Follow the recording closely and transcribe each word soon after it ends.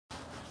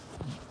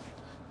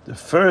The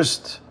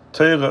first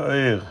Torah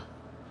Oyer,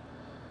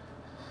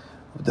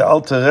 the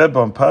Alter Rebbe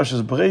on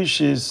Parshas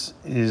Bereishis,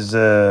 is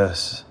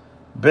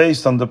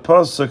based on the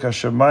pasuk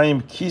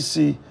Hashemayim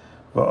Kisi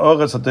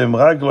va'oretz adem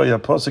raglo, a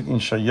pasuk in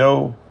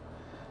Shayo,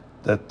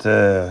 that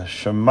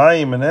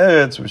Shemayim and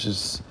Eretz, which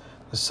is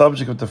the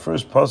subject of the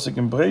first pasuk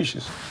in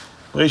Bereishis,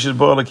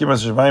 Bara Lakim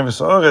as Shemayim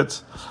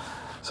v'Oretz.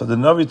 So the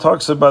Navi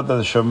talks about that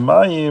the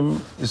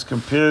Shemayim is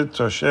compared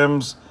to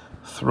Hashem's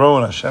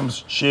throne,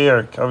 Hashem's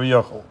chair,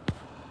 Kaviyachol,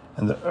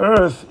 and the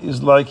earth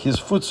is like his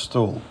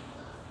footstool.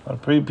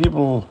 When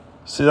people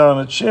sit down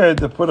in a chair,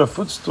 they put a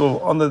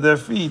footstool under their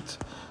feet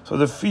so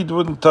the feet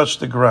wouldn't touch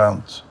the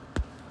ground.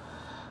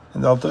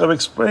 And the Alter Rebbe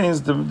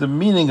explains the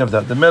meaning of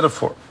that, the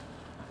metaphor.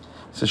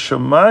 He says,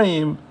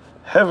 Shemayim,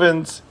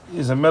 heavens,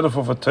 is a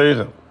metaphor for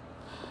Torah.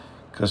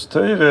 Because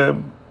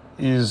Torah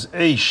is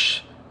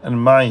Eish and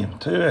Mayim.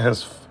 Torah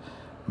has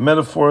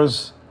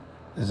metaphors,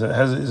 is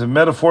a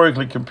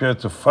metaphorically compared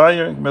to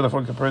fire,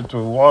 metaphorically compared to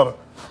water.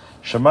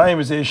 Shemayim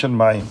is Eish and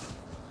Mayim.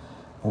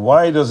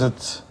 Why does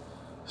it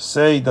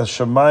say that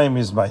Shemayim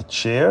is my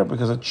chair?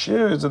 Because a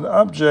chair is an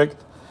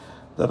object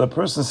that a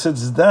person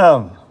sits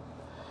down.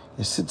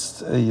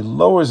 He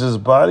lowers his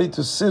body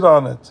to sit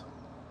on it.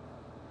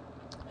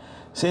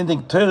 Same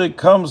thing, Torah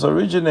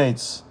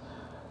originates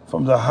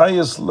from the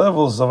highest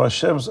levels of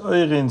Hashem's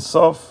Oyer Ein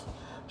Sof,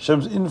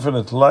 Hashem's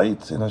infinite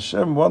light, and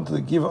Hashem wanted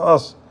to give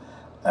us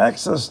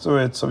access to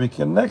it so we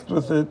connect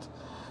with it.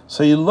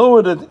 So he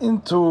lowered it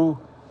into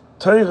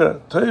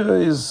Torah. Torah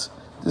is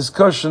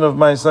discussion of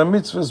Ma'aseh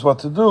Mitzvahs, what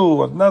to do,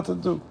 what not to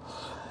do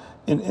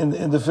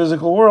in the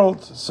physical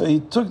world. So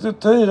he took the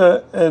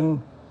Torah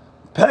and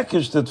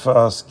packaged it for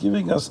us,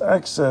 giving us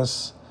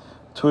access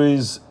to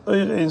his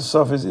Oyer Ein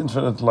Sof, his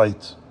infinite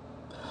light.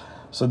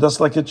 So that's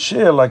like a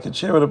chair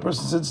when a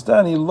person sits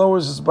down, he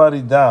lowers his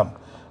body down.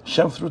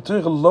 Hashem through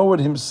Torah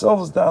lowered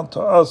himself down to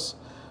us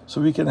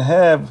so we can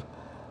have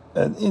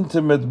an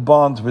intimate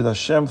bond with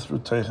Hashem through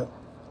Torah.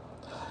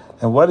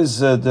 And what is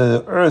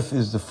the earth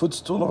is the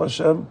footstool of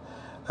Hashem.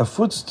 A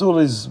footstool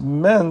is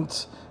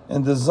meant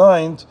and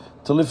designed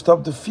to lift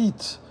up the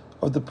feet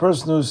of the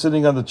person who is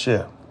sitting on the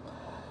chair.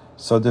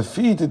 So the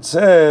feet, it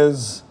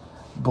says,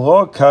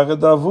 Bro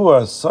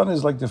karedavua, son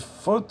is like the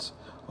foot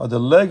or the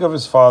leg of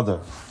his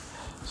father.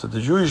 So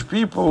the Jewish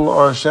people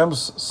are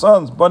Hashem's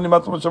sons.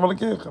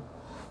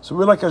 So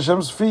we're like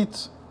Hashem's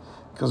feet,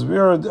 because we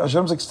are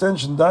Hashem's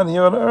extension down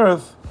here on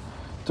earth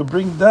to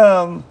bring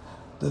down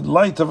the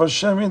light of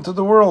Hashem into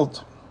the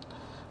world.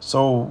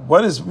 So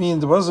what does it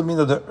mean that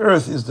the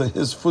earth is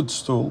his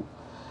footstool?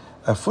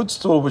 A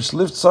footstool which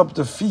lifts up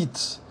the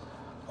feet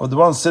of the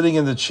one sitting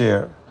in the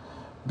chair,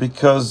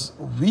 because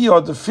we are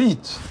the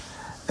feet.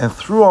 And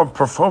through our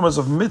performance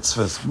of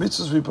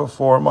mitzvahs we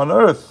perform on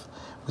earth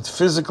with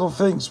physical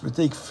things. We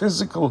take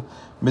physical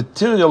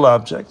material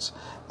objects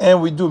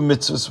and we do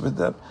mitzvahs with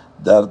them.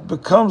 That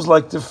becomes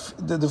like the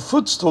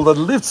footstool that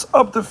lifts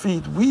up the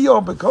feet. We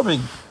are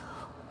becoming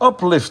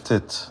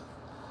uplifted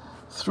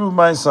through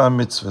Ma'aseh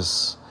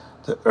Mitzvahs.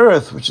 The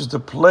earth, which is the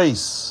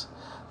place,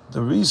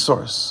 the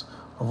resource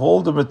of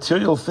all the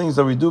material things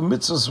that we do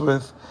mitzvahs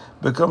with,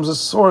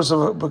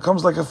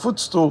 becomes like a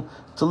footstool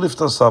to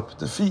lift us up.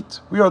 The feet.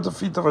 We are the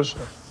feet of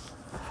Hashem.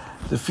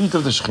 The feet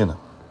of the Shekhinah.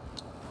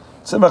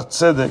 Tzemach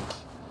Tzedek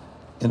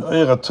in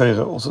Oyer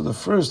Torah, also the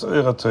first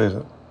Oyer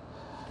Torah,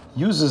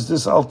 uses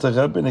this Alter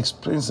Rebbe and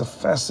explains a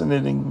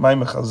fascinating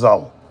Maimah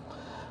Chazal.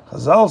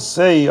 Chazal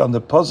say on the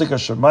pasuk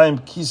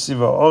Hashemayim Kisi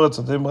va'oretz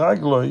adem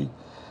ragloi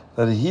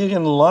that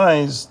herein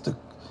lies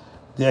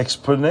the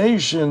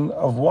explanation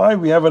of why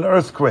we have an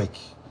earthquake.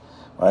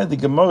 Right? The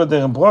Gemara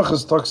there in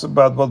Brachos talks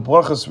about what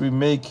brachos we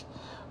make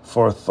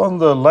for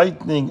thunder,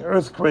 lightning,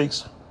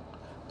 earthquakes.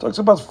 Talks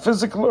about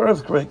physical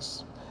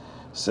earthquakes.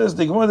 Says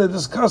the Gemara there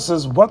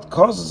discusses what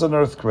causes an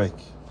earthquake.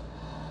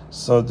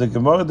 So the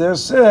Gemara there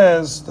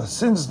says that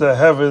since the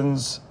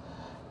heavens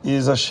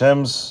is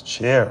Hashem's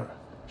chair,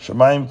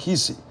 Shemayim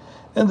Kisi,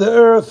 and the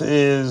earth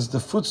is the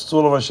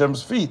footstool of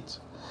Hashem's feet.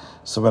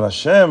 So when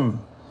Hashem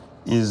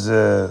is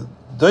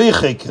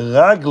doichek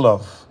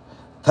raglov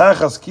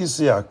tachas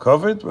kisi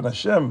hakovet, when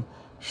Hashem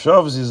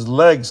shoves his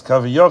legs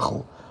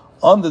kaviyachol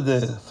under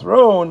the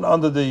throne,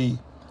 under the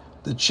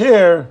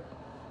chair,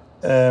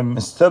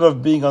 instead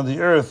of being on the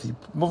earth, he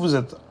moves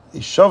it,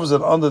 he shoves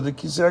it under the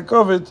kisi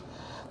hakovet.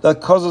 That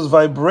causes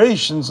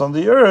vibrations on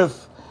the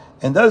earth,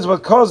 and that is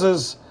what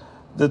causes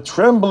the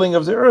trembling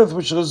of the earth,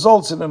 which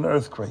results in an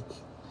earthquake.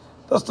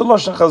 That's the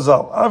Lashon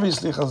Chazal.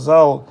 Obviously,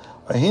 Chazal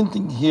are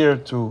hinting here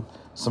to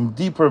some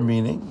deeper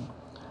meaning.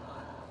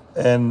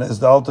 And as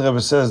the Alter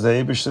Rebbe says, the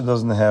Eibishter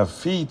doesn't have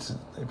feet.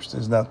 The Eibishter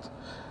is not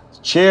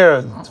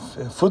chair,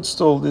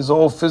 footstool. These are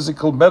all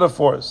physical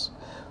metaphors.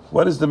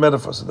 What is the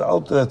metaphor? So the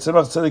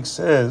Tzemach Tzedek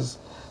says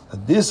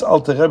that this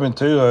Alter Rebbe in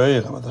Torah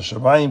about the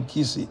Shemayim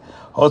Kisi,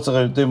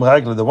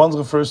 the one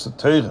refers to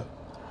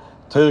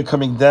Torah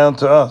coming down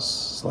to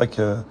us. It's like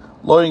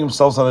lowering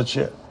themselves on a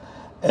chair.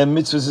 And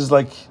mitzvahs is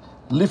like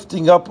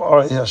lifting up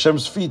our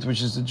Hashem's feet,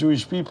 which is the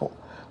Jewish people,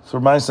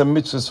 through Ma'aseh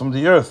Mitzvahs from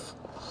the earth.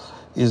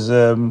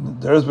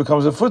 The earth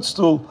becomes a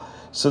footstool.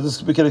 So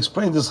this we can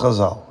explain this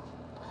Chazal.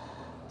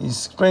 He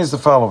explains the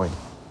following: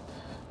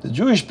 the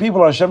Jewish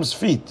people are Hashem's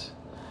feet,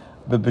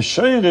 but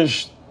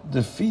b'shoirish,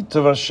 the feet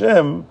of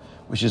Hashem,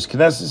 which is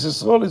Knesset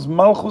Yisrael, is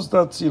Malchus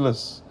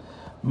Datzilas.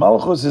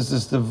 Malchus is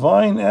this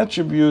divine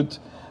attribute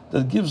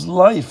that gives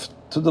life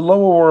to the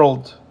lower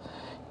world.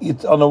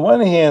 It, on the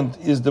one hand,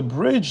 is the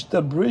bridge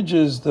that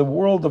bridges the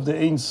world of the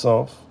Ein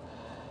Sof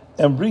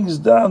and brings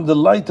down the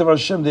light of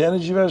Hashem, the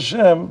energy of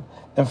Hashem,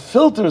 and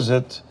filters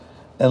it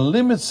and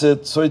limits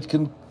it so it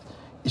can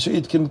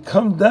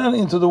come down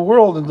into the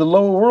world, in the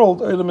lower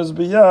world. Olam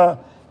Ezbiyah,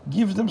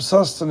 give them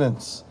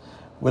sustenance.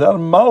 Without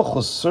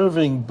Malchus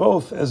serving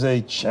both as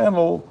a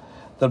channel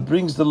that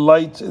brings the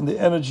light and the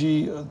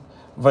energy,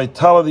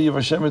 vitality of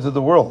Hashem into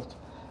the world,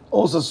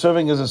 also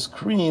serving as a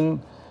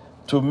screen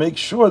to make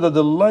sure that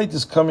the light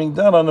is coming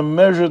down on a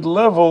measured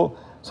level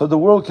so the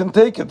world can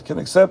take it, can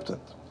accept it.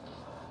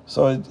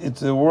 So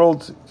the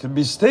world can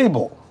be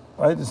stable,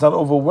 right? It's not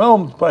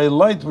overwhelmed by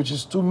light which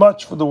is too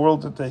much for the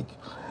world to take.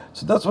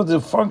 So that's what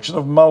the function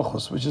of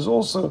Malchus, which is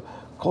also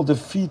called the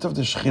feet of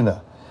the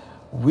Shekhinah.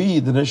 We,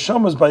 the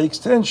Neshamas, by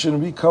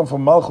extension, we come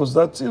from Malchus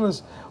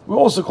Datzilas, we're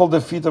also called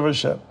the feet of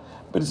Hashem.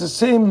 But it's the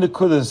same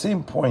Nekuda, the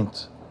same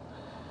point.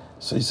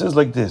 So he says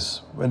like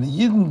this: when the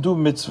Yidden do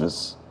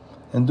mitzvahs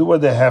and do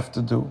what they have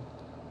to do,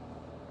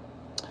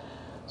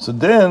 so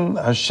then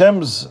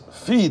Hashem's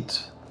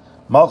feet,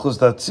 Malchus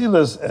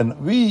Datzilas, and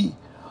we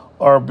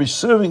are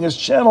serving as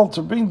channel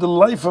to bring the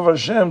life of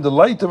Hashem, the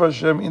light of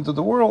Hashem into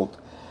the world,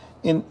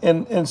 and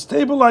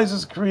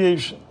stabilizes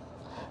creation.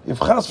 If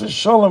Chas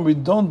v'Shalom we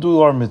don't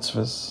do our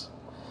mitzvahs,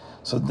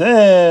 so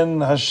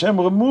then Hashem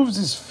removes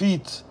his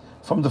feet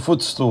from the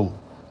footstool,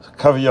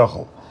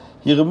 Kaviyachol.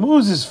 He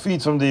removes his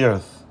feet from the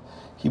earth.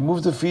 He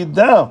moves the feet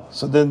down.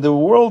 So then the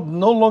world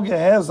no longer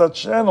has that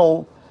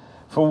channel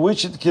from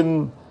which it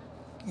can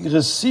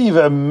receive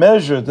a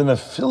measured and a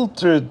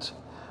filtered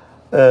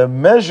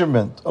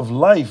measurement of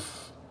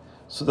life,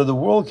 so that the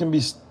world can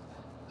be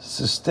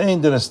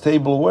sustained in a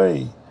stable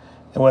way.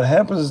 And what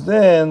happens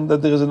then,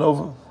 that there is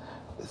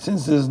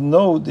since there's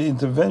the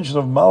intervention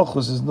of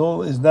Malchus is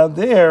not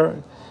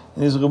there,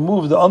 and is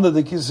removed under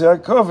the Kisei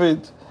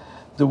HaKavod,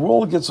 the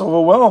world gets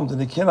overwhelmed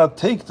and it cannot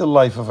take the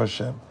life of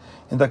Hashem.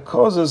 And that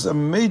causes a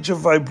major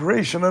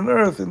vibration on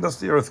earth, and that's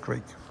the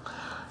earthquake.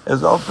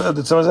 As the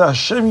Tzemach says,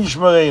 Hashem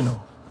Yishmarenu.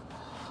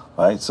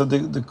 Right? So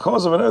the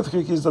cause of an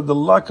earthquake is that the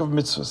lack of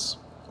mitzvahs,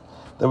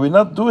 that we're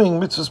not doing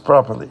mitzvahs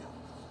properly.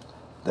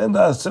 Then the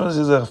Tzemach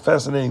is a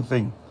fascinating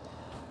thing.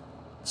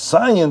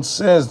 Science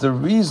says the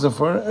reason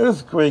for an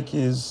earthquake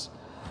is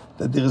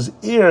that there is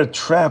air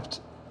trapped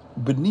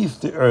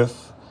beneath the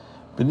earth,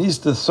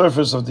 beneath the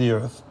surface of the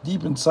earth,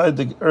 deep inside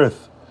the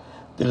earth.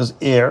 There is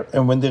air,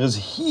 and when there is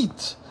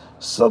heat,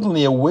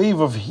 suddenly a wave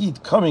of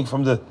heat coming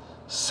from the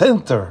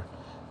center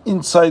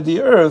inside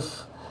the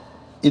earth,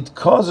 it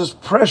causes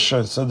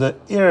pressure. So the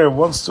air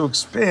wants to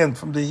expand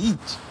from the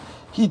heat.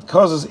 Heat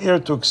causes air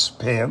to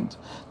expand.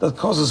 That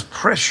causes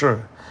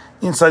pressure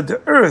inside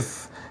the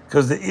earth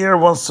because the air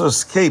wants to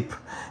escape.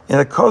 And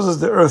it causes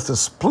the earth to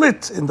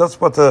split, and that's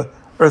what the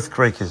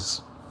earthquake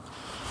is.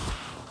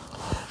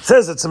 It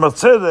says it's a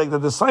Tzedek that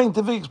the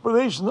scientific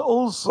explanation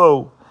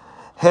also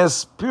has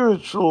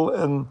spiritual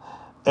and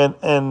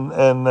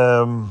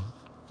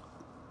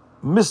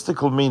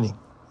mystical meaning.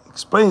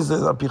 Explains the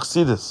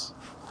Apirsidis.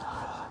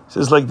 It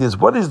says like this: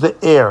 what is the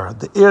air?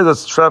 The air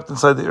that's trapped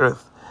inside the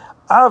earth.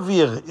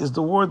 Avir is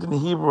the word in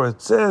Hebrew.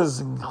 It says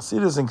in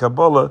Chassidus and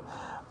Kabbalah,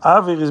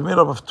 Avir is made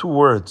up of two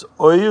words,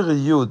 Oir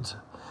Yud.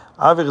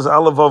 Avir is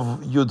Aleph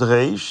Vav Yud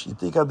Reish. You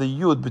take out the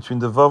Yud between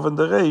the Vav and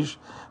the Reish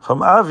from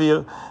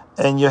Avir,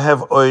 and you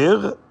have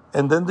Oir,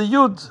 and then the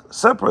Yud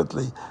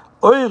separately.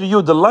 Oir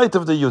Yud, the light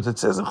of the Yud. It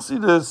says in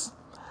Chassidus,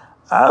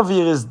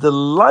 Avir is the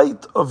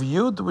light of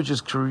Yud, which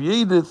is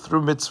created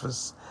through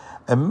mitzvahs.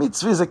 A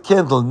mitzvah is a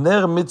candle,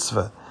 ner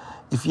mitzvah.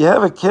 If you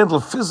have a candle,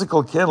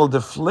 physical candle,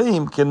 the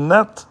flame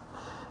cannot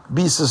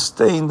be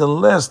sustained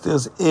unless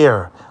there's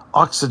air,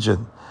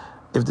 oxygen.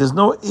 If there's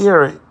no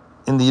air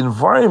in the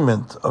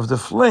environment of the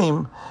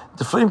flame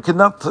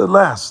cannot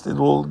last. It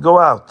will go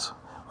out.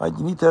 Right?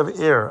 You need to have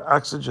air,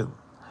 oxygen.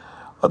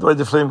 Otherwise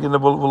the flame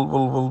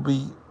will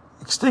be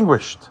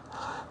extinguished.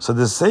 So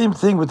the same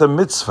thing with a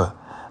mitzvah.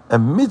 A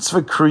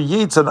mitzvah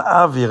creates an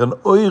avir, an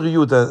oir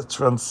yud, a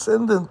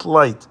transcendent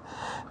light.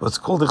 What's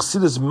called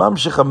Chassidus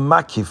mamshech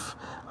makif,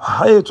 a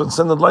higher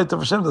transcendent light of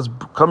Hashem that's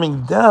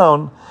coming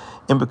down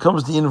and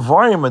becomes the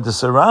environment, the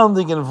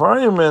surrounding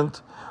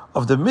environment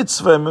of the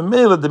mitzvah, and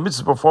memela, the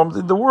mitzvah performed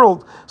in the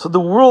world. So the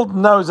world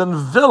now is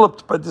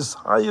enveloped by this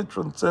higher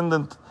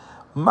transcendent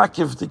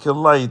makiftika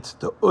light,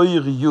 the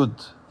oir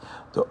yud.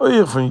 The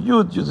oir from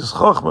yud is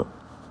chokhmah.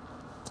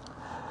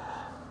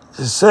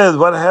 It said,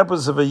 what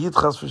happens if a yid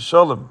chas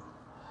v'shalom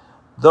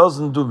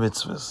doesn't do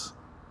mitzvahs?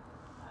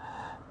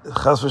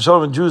 Chas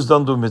v'shalom, Jews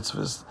don't do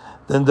mitzvahs.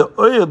 Then the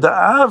oir, the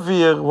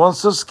avir,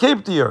 wants to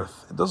escape the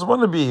earth. It doesn't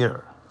want to be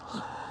here.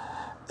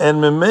 And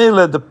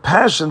memela, the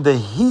passion, the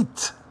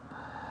heat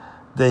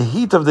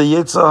of the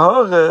Yetzer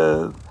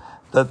Hara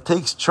that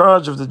takes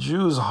charge of the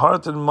Jews'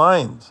 heart and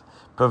mind,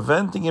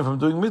 preventing him from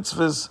doing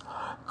mitzvahs,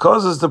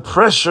 causes the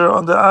pressure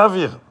on the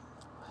avir.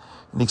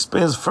 And he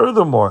explains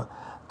furthermore,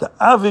 the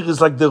avir is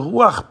like the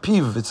ruach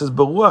piv. It says,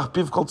 beruach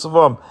piv kol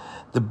tzavam.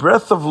 The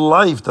breath of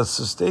life that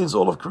sustains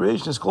all of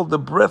creation is called the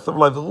breath of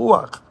life,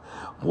 ruach.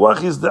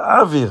 Ruach is the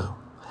avir.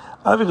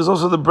 Avir is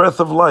also the breath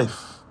of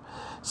life.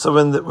 So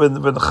when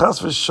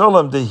chas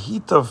v'sholem, the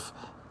heat of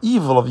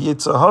evil, of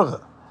Yetzer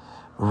Hara,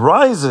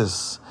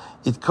 rises,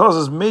 it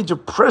causes major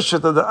pressure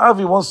that the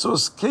avir wants to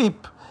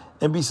escape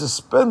and be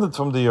suspended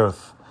from the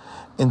earth.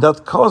 And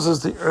that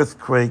causes the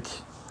earthquake,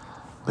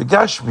 the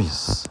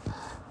Gashmis.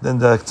 Then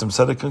the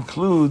Tzemtzaddik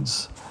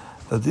concludes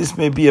that this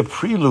may be a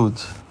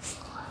prelude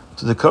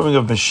to the coming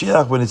of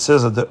Mashiach when it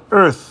says that the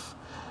earth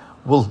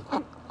will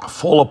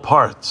fall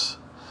apart.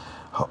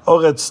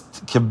 Ha'oretz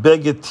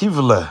kebeget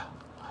tivle.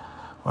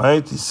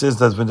 Right? He says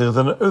that when there's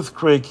an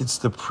earthquake, it's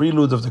the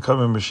prelude of the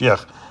coming of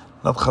Mashiach.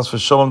 Not chas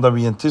v'shalom that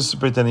we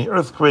anticipate any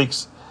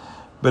earthquakes,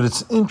 but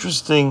it's an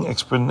interesting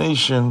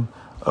explanation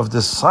of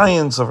the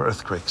science of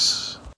earthquakes.